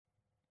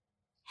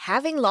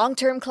Having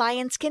long-term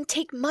clients can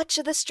take much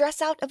of the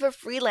stress out of a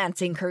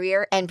freelancing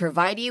career and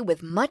provide you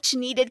with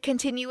much-needed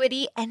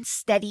continuity and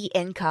steady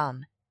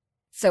income.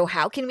 So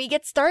how can we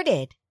get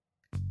started?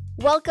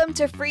 Welcome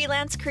to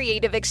Freelance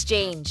Creative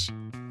Exchange,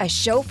 a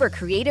show for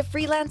creative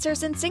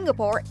freelancers in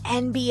Singapore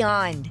and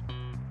beyond.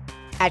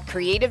 At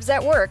Creatives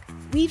at Work,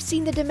 we've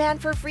seen the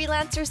demand for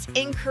freelancers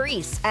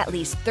increase at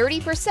least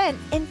 30%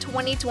 in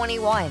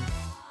 2021.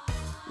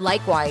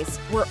 Likewise,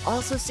 we're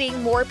also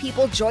seeing more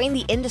people join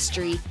the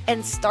industry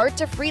and start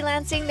to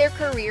freelancing their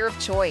career of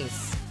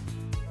choice.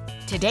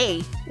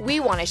 Today, we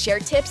want to share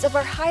tips of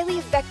our highly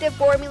effective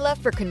formula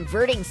for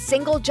converting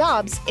single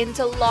jobs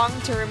into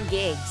long-term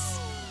gigs.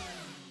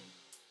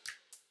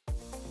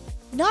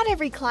 Not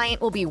every client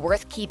will be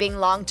worth keeping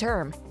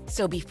long-term,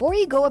 so before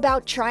you go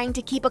about trying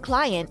to keep a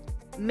client,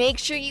 make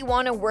sure you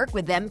want to work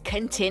with them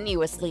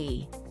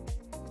continuously.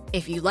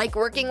 If you like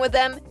working with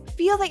them,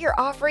 feel that your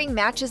offering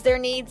matches their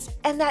needs,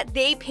 and that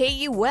they pay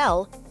you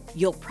well,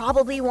 you'll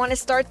probably want to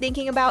start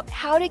thinking about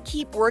how to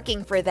keep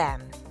working for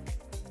them.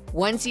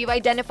 Once you've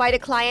identified a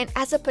client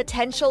as a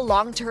potential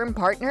long-term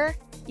partner,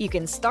 you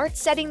can start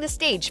setting the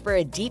stage for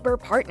a deeper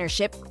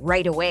partnership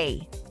right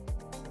away.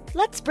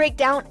 Let's break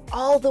down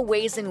all the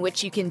ways in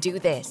which you can do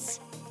this.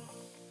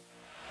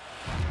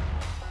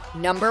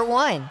 Number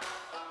 1.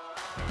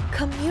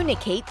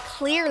 Communicate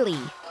clearly.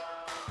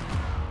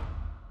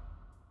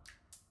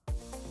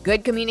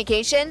 Good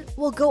communication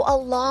will go a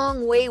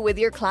long way with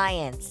your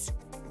clients.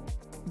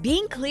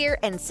 Being clear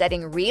and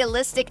setting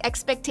realistic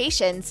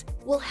expectations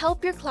will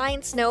help your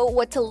clients know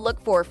what to look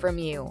for from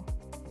you.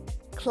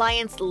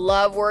 Clients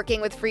love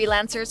working with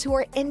freelancers who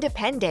are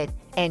independent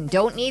and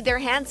don't need their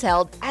hands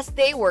held as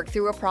they work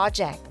through a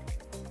project.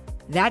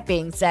 That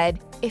being said,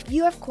 if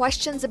you have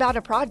questions about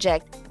a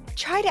project,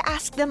 try to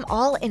ask them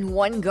all in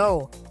one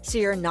go so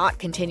you're not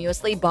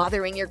continuously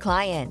bothering your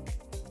client.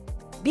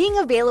 Being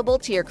available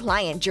to your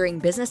client during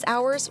business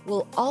hours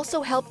will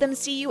also help them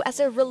see you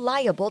as a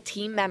reliable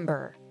team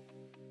member.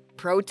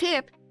 Pro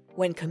tip: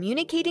 when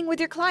communicating with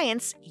your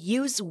clients,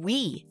 use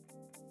we.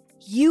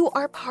 You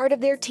are part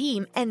of their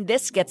team, and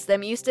this gets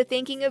them used to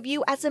thinking of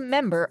you as a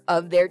member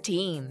of their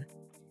team.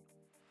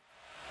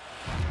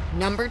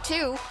 Number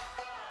 2.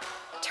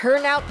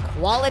 Turn out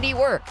quality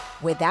work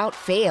without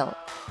fail.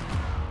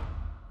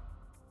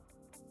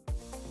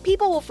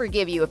 People will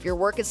forgive you if your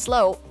work is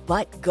slow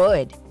but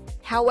good.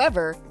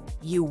 However,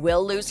 you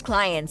will lose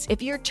clients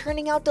if you're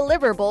turning out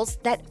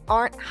deliverables that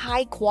aren't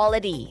high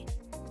quality.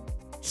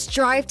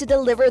 Strive to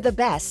deliver the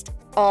best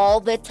all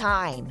the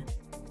time.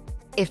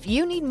 If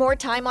you need more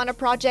time on a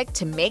project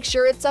to make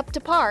sure it's up to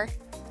par,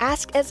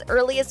 ask as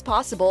early as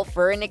possible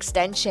for an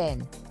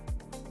extension.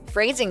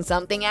 Phrasing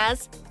something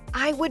as,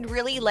 "I would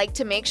really like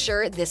to make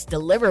sure this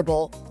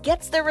deliverable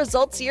gets the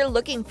results you're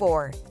looking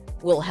for,"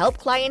 will help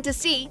client to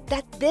see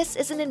that this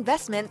is an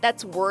investment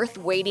that's worth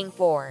waiting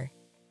for.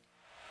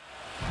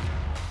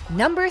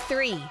 Number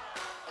 3.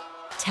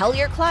 Tell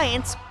your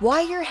clients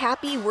why you're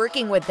happy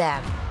working with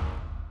them.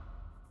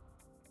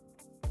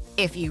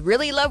 If you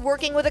really love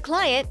working with a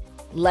client,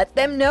 let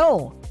them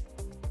know.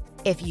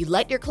 If you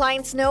let your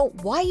clients know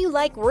why you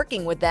like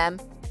working with them,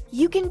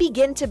 you can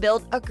begin to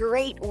build a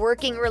great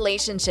working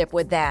relationship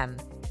with them.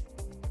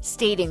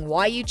 Stating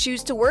why you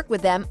choose to work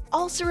with them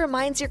also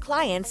reminds your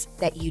clients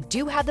that you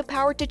do have the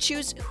power to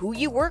choose who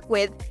you work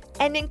with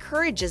and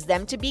encourages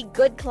them to be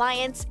good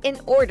clients in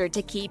order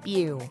to keep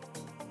you.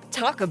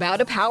 Talk about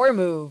a power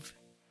move.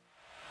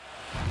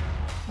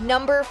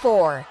 Number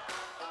 4.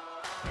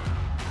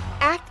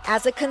 Act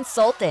as a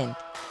consultant.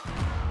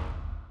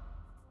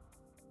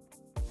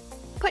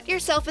 Put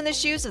yourself in the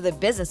shoes of the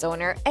business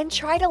owner and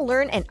try to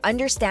learn and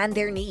understand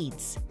their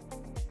needs.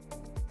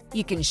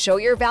 You can show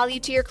your value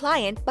to your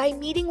client by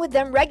meeting with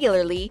them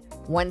regularly,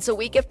 once a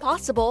week if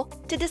possible,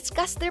 to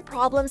discuss their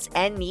problems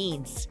and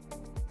needs.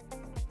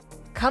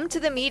 Come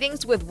to the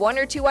meetings with 1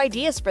 or 2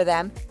 ideas for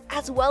them,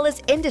 as well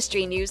as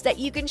industry news that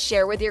you can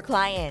share with your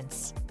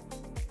clients.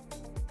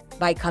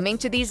 By coming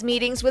to these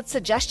meetings with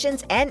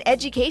suggestions and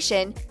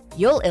education,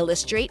 you'll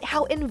illustrate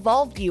how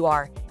involved you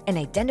are and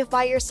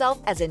identify yourself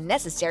as a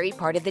necessary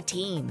part of the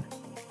team.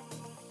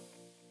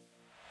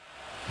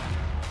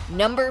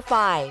 Number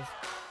 5.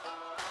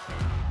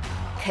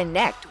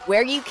 Connect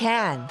where you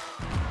can.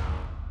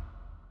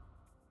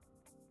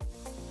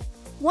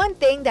 One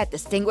thing that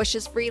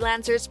distinguishes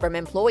freelancers from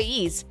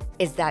employees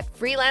is that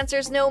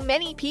freelancers know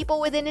many people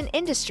within an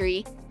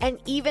industry and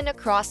even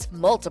across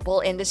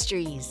multiple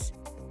industries.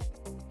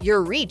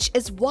 Your reach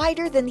is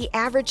wider than the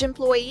average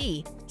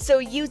employee, so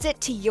use it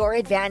to your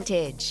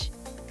advantage.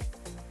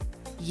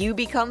 You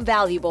become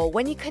valuable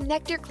when you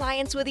connect your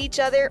clients with each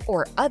other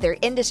or other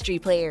industry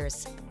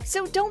players,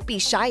 so don't be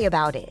shy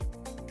about it.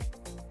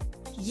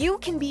 You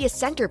can be a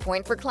center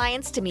point for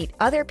clients to meet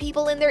other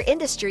people in their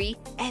industry,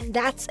 and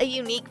that's a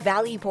unique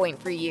value point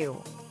for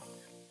you.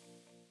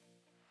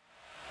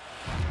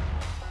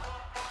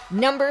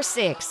 Number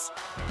 6.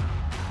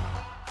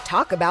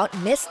 Talk about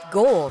missed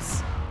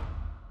goals.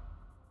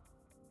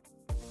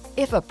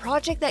 If a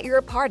project that you're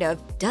a part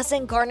of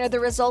doesn't garner the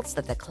results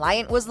that the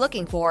client was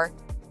looking for,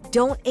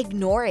 Don't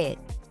ignore it.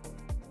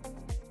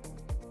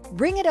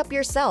 Bring it up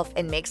yourself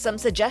and make some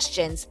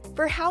suggestions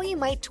for how you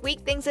might tweak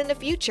things in the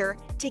future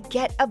to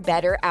get a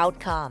better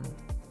outcome.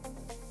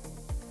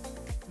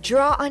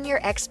 Draw on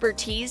your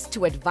expertise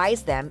to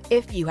advise them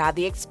if you have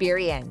the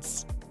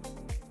experience.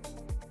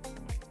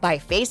 By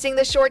facing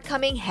the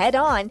shortcoming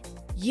head-on,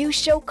 you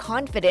show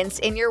confidence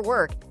in your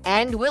work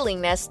and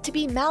willingness to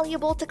be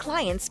malleable to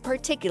clients'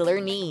 particular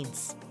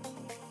needs.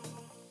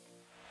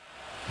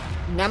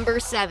 Number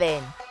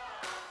 7.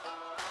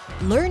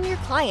 Learn your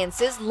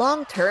clients'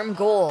 long-term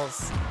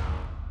goals.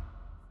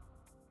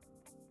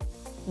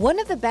 One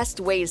of the best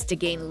ways to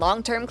gain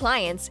long-term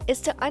clients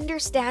is to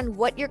understand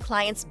what your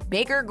clients'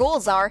 bigger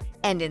goals are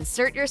and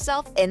insert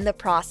yourself in the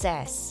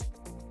process.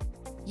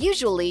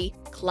 Usually,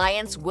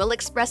 clients will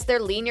express their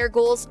linear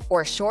goals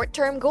or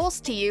short-term goals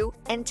to you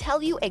and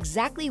tell you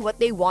exactly what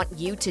they want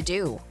you to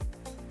do.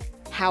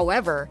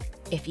 However,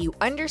 if you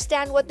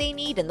understand what they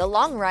need in the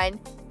long run,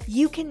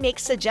 you can make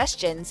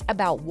suggestions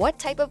about what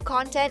type of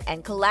content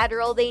and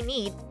collateral they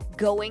need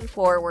going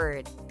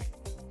forward.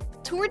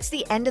 Towards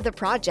the end of the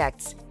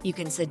projects, you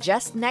can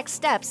suggest next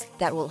steps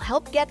that will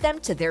help get them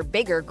to their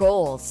bigger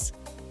goals.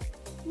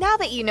 Now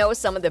that you know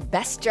some of the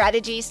best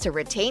strategies to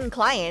retain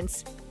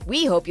clients,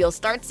 we hope you'll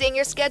start seeing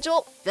your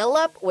schedule fill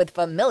up with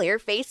familiar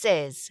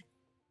faces.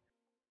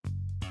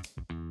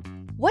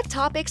 What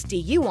topics do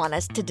you want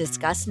us to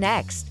discuss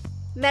next?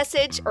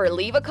 Message or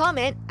leave a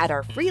comment at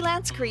our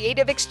Freelance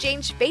Creative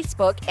Exchange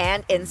Facebook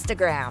and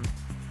Instagram.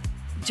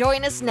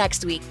 Join us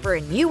next week for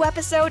a new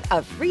episode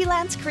of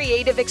Freelance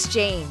Creative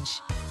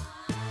Exchange.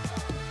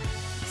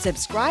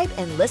 Subscribe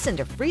and listen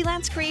to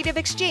Freelance Creative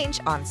Exchange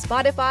on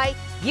Spotify,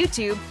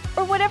 YouTube,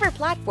 or whatever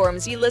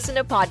platforms you listen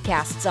to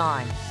podcasts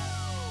on.